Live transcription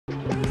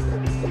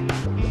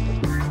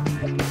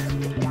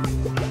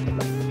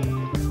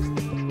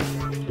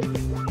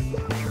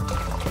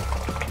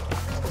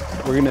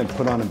We're going to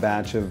put on a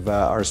batch of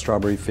our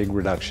strawberry fig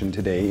reduction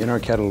today. In our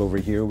kettle over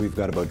here, we've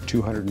got about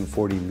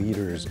 240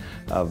 liters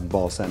of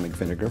balsamic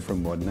vinegar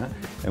from Modena,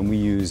 and we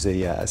use a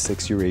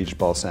 6-year aged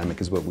balsamic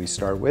is what we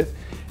start with.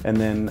 And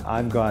then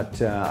I've got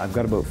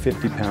about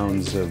 50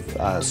 pounds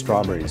of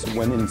strawberries.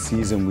 When in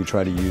season, we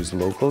try to use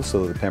local,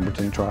 so the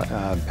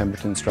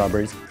Pemberton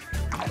strawberries.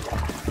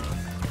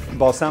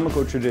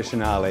 Balsamico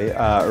Tradizionale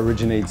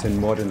originates in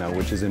Modena,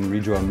 which is in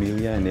Reggio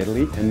Emilia in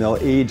Italy, and they'll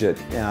age it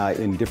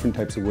in different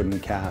types of wooden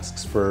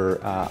casks for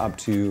up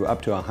to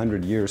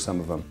 100 years, some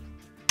of them.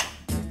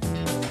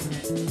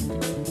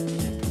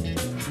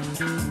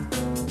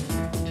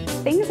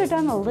 Things are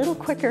done a little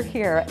quicker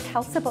here.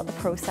 Tell us about the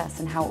process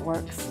and how it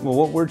works. Well,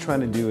 what we're trying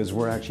to do is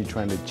we're actually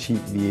trying to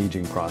cheat the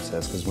aging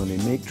process, because when they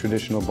make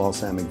traditional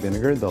balsamic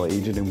vinegar, they'll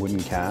age it in wooden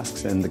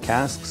casks, and the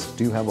casks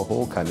do have a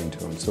hole cut into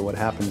them. So what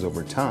happens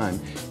over time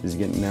is you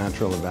get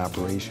natural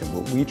evaporation.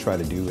 What we try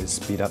to do is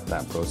speed up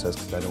that process,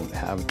 because I don't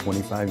have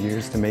 25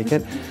 years to make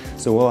it.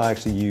 So we'll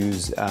actually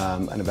use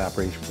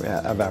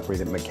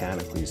evaporate it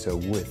mechanically, so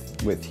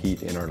with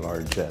heat in our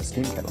large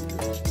steam kettle.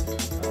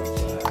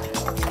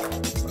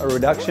 A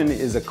reduction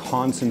is a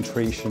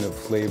concentration of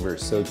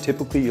flavors. So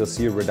typically you'll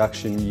see a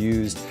reduction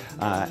used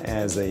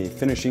as a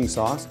finishing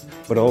sauce,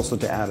 but also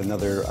to add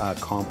another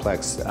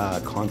complex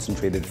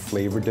concentrated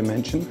flavor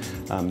dimension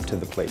to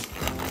the plate.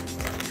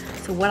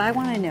 So what I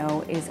want to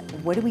know is,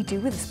 what do we do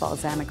with this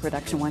balsamic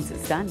reduction once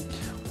it's done?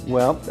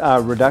 Well,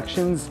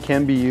 reductions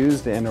can be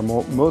used and are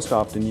most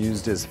often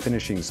used as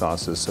finishing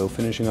sauces. So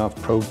finishing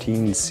off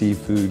protein,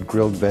 seafood,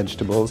 grilled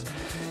vegetables.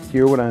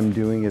 Here what I'm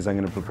doing is I'm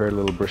going to prepare a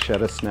little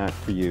bruschetta snack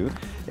for you,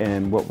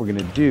 and what we're going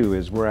to do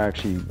is we're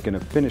actually going to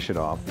finish it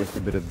off with a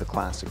bit of the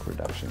classic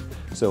reduction.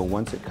 So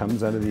once it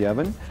comes out of the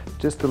oven,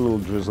 just a little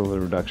drizzle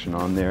of reduction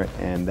on there,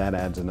 and that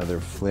adds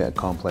another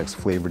complex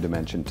flavor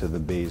dimension to the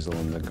basil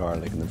and the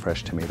garlic and the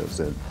fresh tomatoes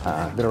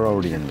that are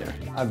already in there.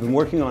 I've been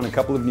working on a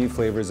couple of new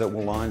flavors that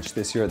will launch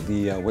this year at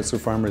the Whistler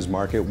Farmers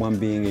Market, one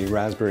being a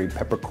raspberry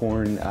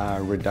peppercorn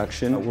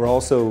reduction. We're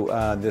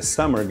also this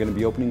summer going to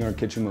be opening our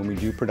kitchen when we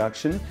do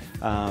production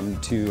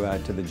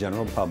to the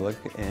general public,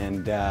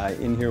 and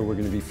in here we're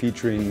going to be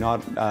featuring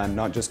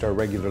not just our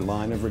regular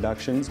line of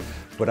reductions,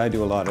 but I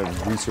do a lot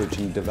of research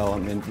and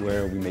development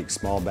where we make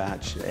small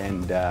batch,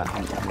 and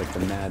I'm like the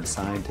mad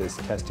scientist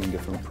testing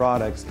different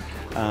products.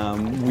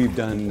 We've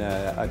done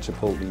a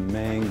chipotle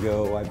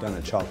mango, I've done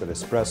a chocolate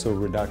espresso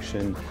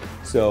reduction.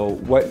 So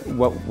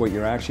what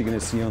you're actually going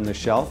to see on the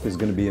shelf is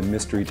going to be a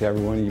mystery to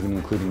everyone, even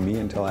including me,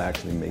 until I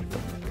actually make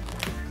them.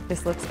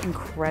 This looks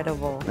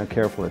incredible. Now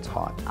careful, it's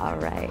hot. All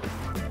right.